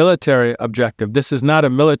objective. This is not a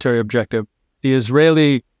military objective. The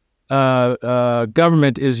Israeli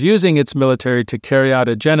government is using its military to carry out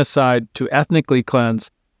a genocide, to ethnically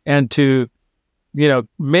cleanse, and to,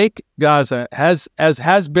 make Gaza, as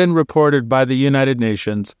has been reported by the United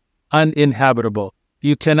Nations, uninhabitable.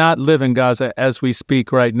 You cannot live in Gaza as we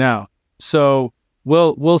speak right now. So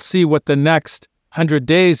we'll see what the next 100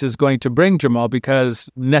 days is going to bring, Jamal, because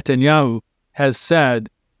Netanyahu has said,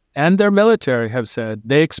 and their military have said,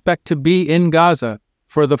 they expect to be in Gaza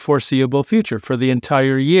for the foreseeable future, for the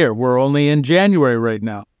entire year. We're only in January right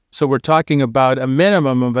now. So we're talking about a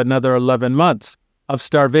minimum of another 11 months of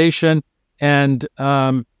starvation and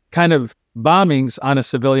kind of bombings on a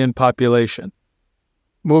civilian population.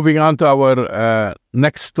 Moving on to our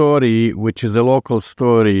next story, which is a local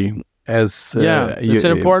story. as it's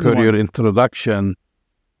an important per your introduction,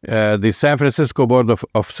 the San Francisco Board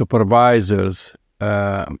of Supervisors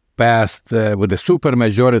passed with a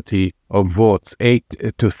supermajority of votes,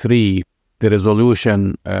 8-3, the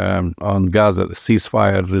resolution on Gaza, the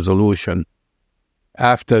ceasefire resolution.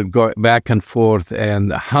 After going back and forth,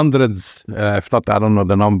 and hundreds, if not, I don't know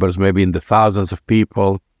the numbers, maybe in the thousands of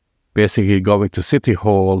people, basically going to City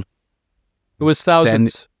Hall. It was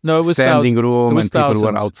thousands. No, it was standing room, and people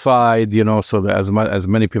were outside, so as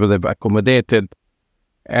many people they've accommodated.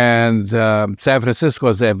 And San Francisco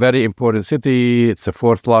is a very important city. It's the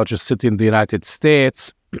fourth largest city in the United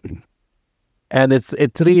States. And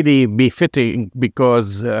it's really befitting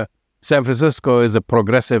because San Francisco is a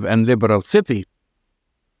progressive and liberal city.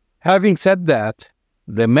 Having said that,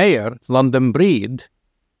 the mayor, London Breed,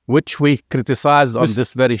 which we criticized on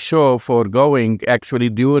this very show for going actually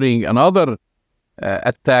during another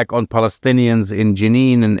attack on Palestinians in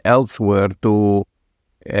Jenin and elsewhere to,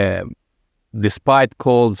 despite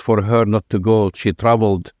calls for her not to go, she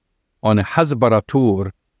traveled on a Hasbara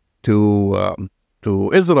tour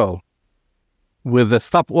to Israel with a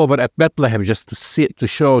stopover at Bethlehem just to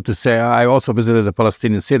say, I also visited the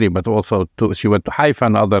Palestinian city, but also she went to Haifa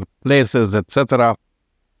and other places, etc.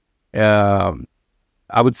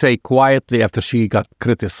 I would say quietly after she got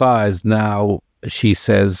criticized, now she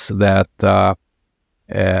says that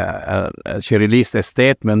she released a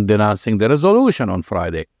statement denouncing the resolution on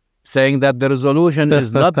Friday, saying that the resolution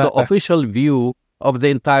is not the official view of the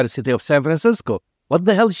entire city of San Francisco. What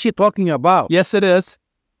the hell is she talking about? Yes, it is.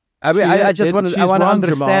 I mean, I want to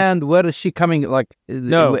understand Jamal. Where is she coming?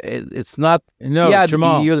 No, it's not. No, yeah,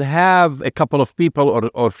 Jamal. You'll have a couple of people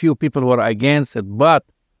or few people who are against it, but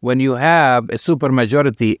when you have a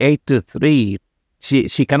supermajority, 8-3,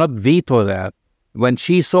 she cannot veto that. When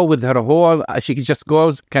she saw with her hall, she just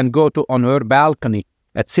can go on her balcony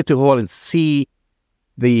at City Hall and see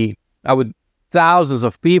thousands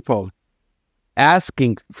of people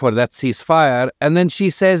asking for that ceasefire, and then she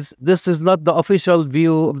says this is not the official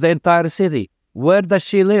view of the entire city. Where does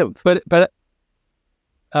she live? But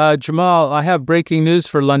Jamal, I have breaking news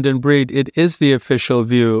for London Breed. It is the official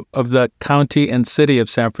view of the county and city of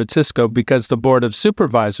San Francisco because the Board of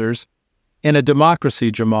Supervisors, in a democracy,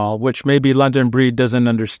 Jamal, which maybe London Breed doesn't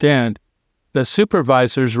understand, the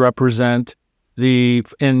supervisors represent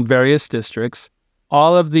in various districts,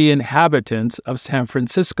 all of the inhabitants of San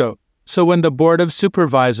Francisco. So when the Board of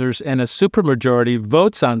Supervisors and a supermajority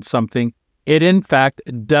votes on something, it in fact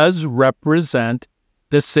does represent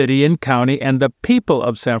the city and county and the people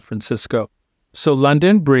of San Francisco. So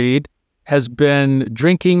London Breed has been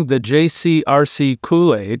drinking the JCRC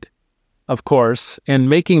Kool-Aid, of course, in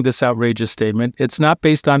making this outrageous statement. It's not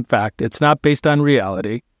based on fact. It's not based on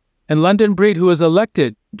reality. And London Breed, who was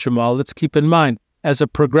elected, Jamal, let's keep in mind, as a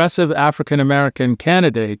progressive African-American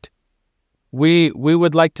candidate, we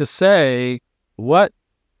would like to say, what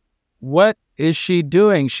is she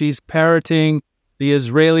doing? She's parroting the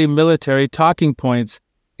Israeli military talking points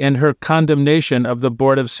in her condemnation of the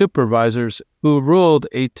Board of Supervisors, who ruled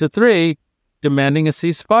 8-3, demanding a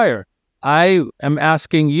ceasefire. I am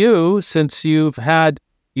asking you, since you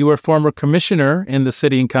were former commissioner in the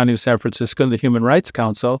city and county of San Francisco and the Human Rights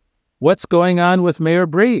Council, what's going on with Mayor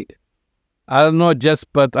Breed? I don't know,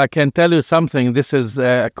 but I can tell you something. This is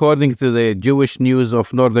according to the Jewish News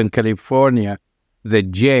of Northern California, the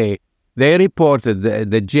J. They reported,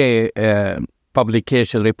 the J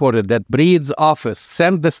publication reported that Breed's office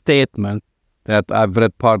sent the statement that I've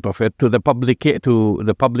read part of it to the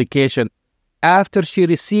publication after she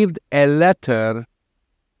received a letter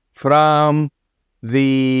from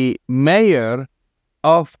the mayor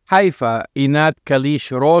of Haifa, Inat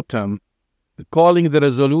Kalish Rotem, calling the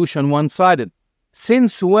resolution one-sided.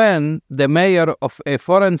 Since when the mayor of a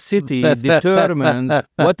foreign city determines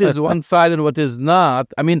what is one-sided and what is not?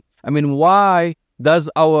 I mean, why does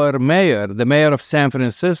our mayor, the mayor of San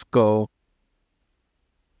Francisco,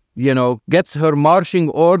 gets her marching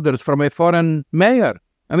orders from a foreign mayor?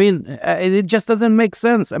 I mean, it just doesn't make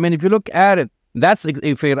sense. I mean, if you look at it,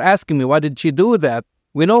 if you're asking me why did she do that,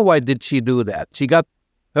 we know why did she do that. She got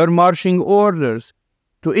her marching orders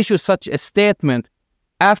to issue such a statement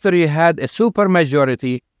after you had a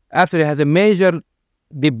supermajority, after you had a major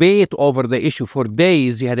debate over the issue for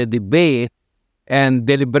days. You had a debate and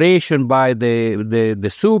deliberation by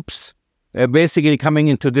the soups, basically coming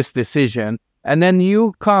into this decision. And then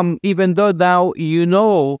you come, even though now you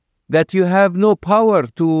know that you have no power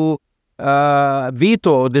to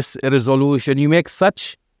veto this resolution, you make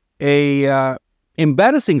such a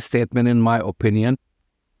embarrassing statement, in my opinion.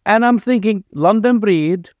 And I'm thinking, London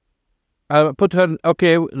Breed,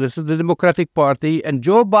 This is the Democratic Party, and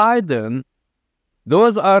Joe Biden.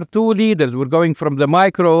 Those are two leaders. We're going from the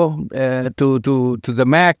micro to the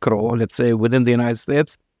macro, let's say, within the United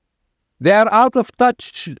States. They are out of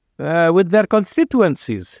touch with their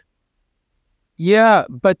constituencies. Yeah,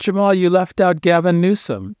 but Jamal, you left out Gavin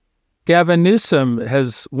Newsom. Gavin Newsom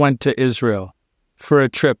has went to Israel for a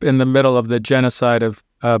trip in the middle of the genocide of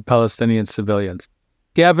Palestinian civilians.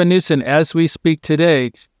 Gavin Newsom, as we speak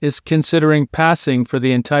today, is considering passing for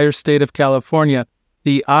the entire state of California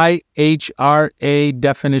the IHRA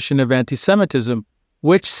definition of anti-Semitism,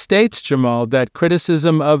 which states, Jamal, that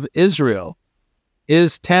criticism of Israel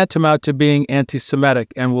is tantamount to being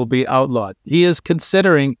anti-Semitic and will be outlawed. He is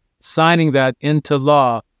considering signing that into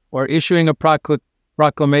law or issuing a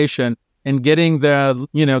proclamation and getting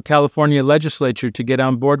the California legislature to get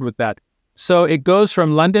on board with that. So it goes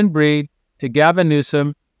from London Breed to Gavin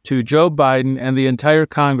Newsom to Joe Biden and the entire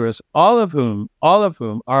Congress, all of whom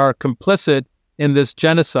are complicit in this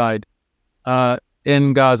genocide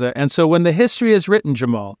in Gaza. And so when the history is written,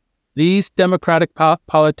 Jamal, these Democratic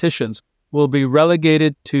politicians will be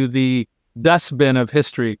relegated to the dustbin of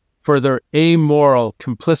history for their amoral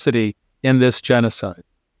complicity in this genocide.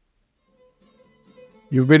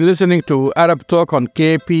 You've been listening to Arab Talk on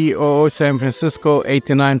KPOO San Francisco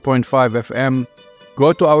 89.5 FM.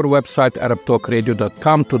 Go to our website,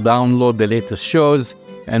 arabtalkradio.com, to download the latest shows,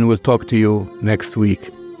 and we'll talk to you next week.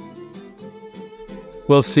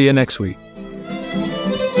 We'll see you next week.